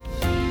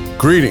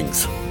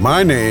Greetings.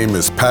 My name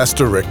is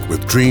Pastor Rick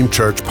with Dream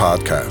Church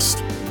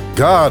Podcast.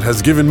 God has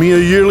given me a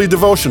yearly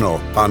devotional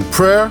on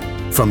prayer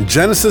from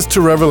Genesis to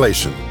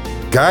Revelation,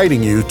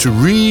 guiding you to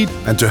read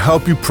and to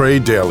help you pray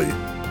daily,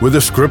 with a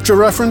scripture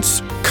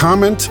reference,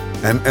 comment,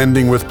 and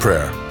ending with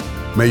prayer.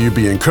 May you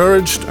be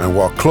encouraged and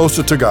walk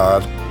closer to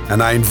God,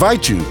 and I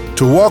invite you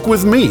to walk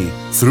with me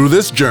through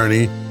this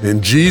journey.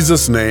 In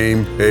Jesus'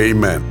 name,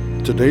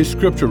 amen. Today's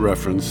scripture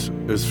reference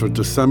is for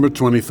December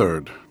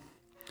 23rd.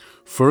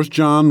 1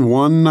 John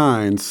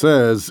 1:9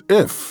 says,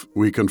 "If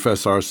we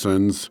confess our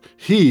sins,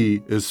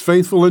 He is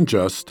faithful and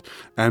just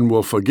and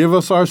will forgive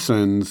us our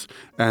sins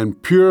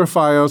and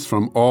purify us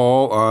from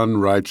all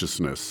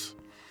unrighteousness."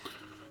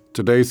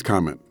 Today's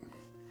comment.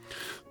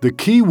 The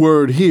key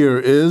word here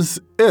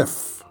is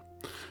if.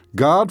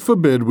 God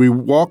forbid we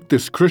walk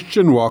this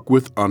Christian walk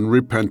with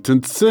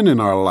unrepentant sin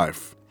in our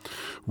life.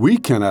 We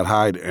cannot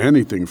hide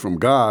anything from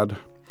God.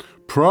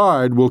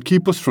 Pride will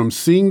keep us from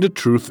seeing the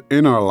truth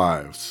in our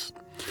lives,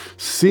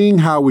 seeing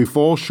how we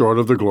fall short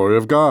of the glory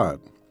of God.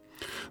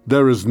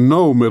 There is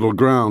no middle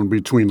ground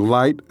between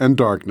light and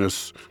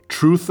darkness,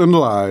 truth and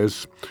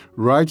lies,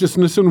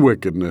 righteousness and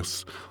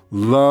wickedness,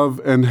 love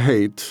and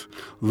hate,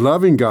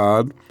 loving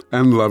God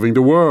and loving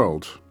the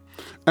world,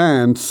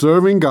 and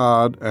serving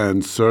God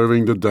and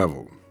serving the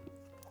devil.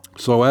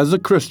 So as a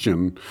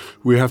Christian,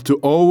 we have to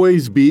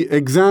always be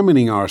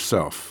examining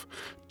ourselves,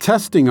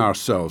 testing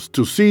ourselves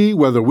to see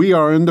whether we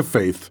are in the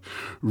faith,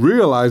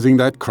 realizing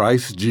that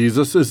Christ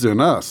Jesus is in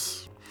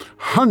us.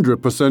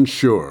 100%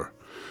 sure.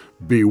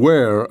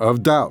 Beware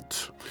of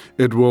doubt.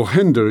 It will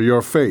hinder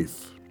your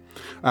faith.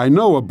 I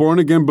know a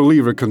born-again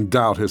believer can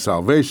doubt his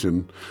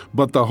salvation,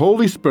 but the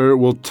Holy Spirit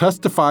will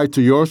testify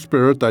to your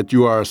spirit that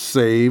you are a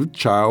saved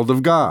child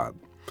of God.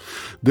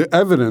 The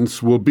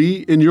evidence will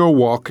be in your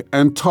walk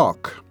and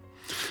talk.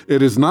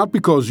 It is not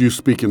because you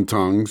speak in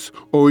tongues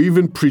or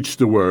even preach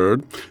the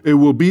word. It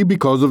will be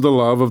because of the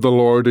love of the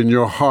Lord in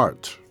your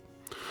heart.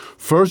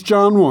 1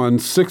 John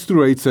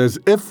 1:6-8 says,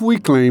 "If we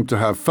claim to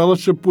have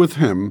fellowship with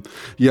Him,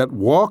 yet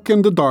walk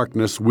in the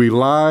darkness, we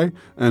lie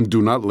and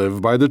do not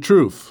live by the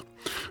truth.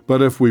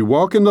 But if we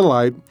walk in the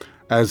light,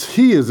 as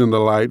He is in the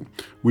light,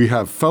 we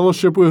have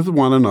fellowship with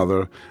one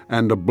another,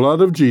 and the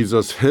blood of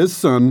Jesus, His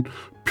Son,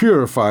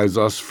 purifies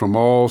us from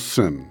all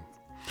sin.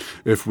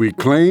 If we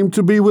claim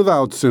to be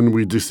without sin,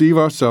 we deceive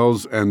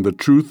ourselves, and the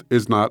truth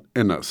is not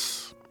in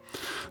us."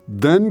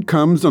 Then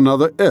comes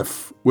another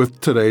if with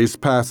today's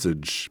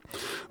passage.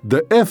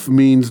 The if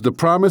means the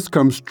promise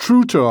comes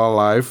true to our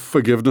life,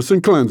 forgiveness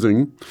and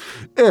cleansing,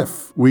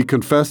 if we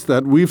confess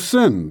that we've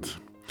sinned.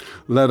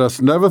 Let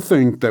us never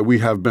think that we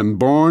have been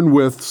born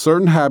with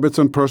certain habits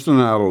and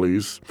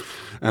personalities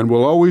and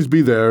will always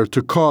be there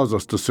to cause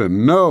us to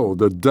sin. No,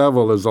 the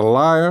devil is a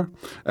liar,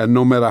 and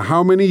no matter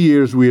how many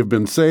years we have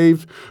been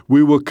saved,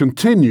 we will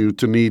continue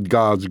to need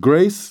God's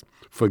grace,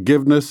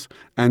 forgiveness,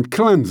 and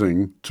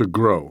cleansing to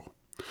grow.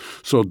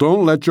 So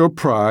don't let your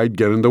pride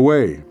get in the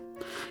way.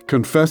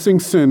 Confessing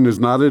sin is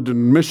not an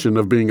admission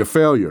of being a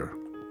failure.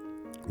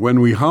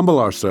 When we humble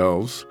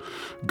ourselves,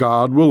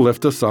 God will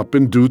lift us up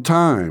in due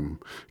time.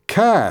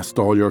 Cast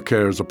all your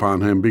cares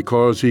upon Him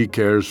because He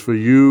cares for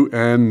you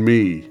and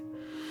me.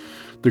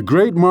 The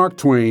great Mark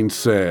Twain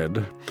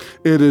said,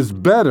 "It is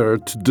better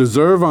to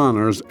deserve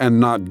honors and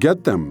not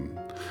get them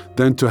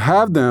than to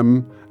have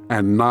them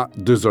and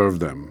not deserve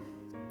them."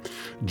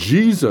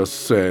 Jesus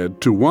said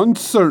to one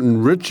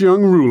certain rich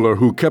young ruler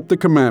who kept the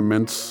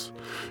commandments,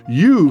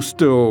 "You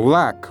still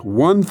lack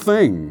one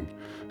thing.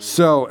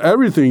 Sell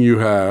everything you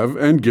have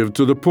and give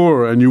to the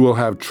poor, and you will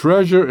have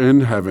treasure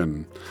in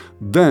heaven.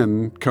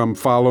 Then come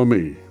follow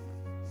me."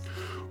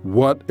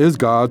 What is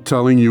God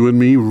telling you and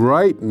me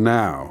right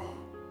now?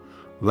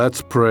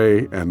 Let's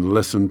pray and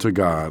listen to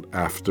God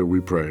after we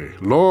pray.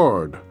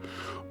 Lord,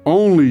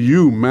 only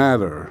you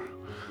matter.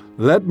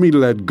 Let me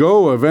let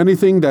go of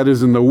anything that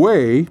is in the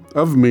way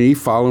of me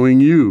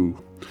following you.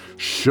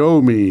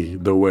 Show me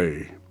the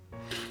way.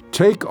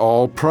 Take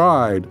all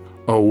pride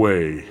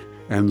away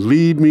and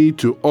lead me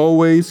to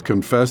always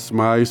confess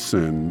my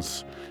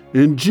sins.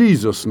 In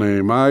Jesus'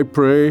 name I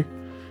pray,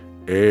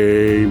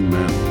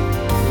 amen.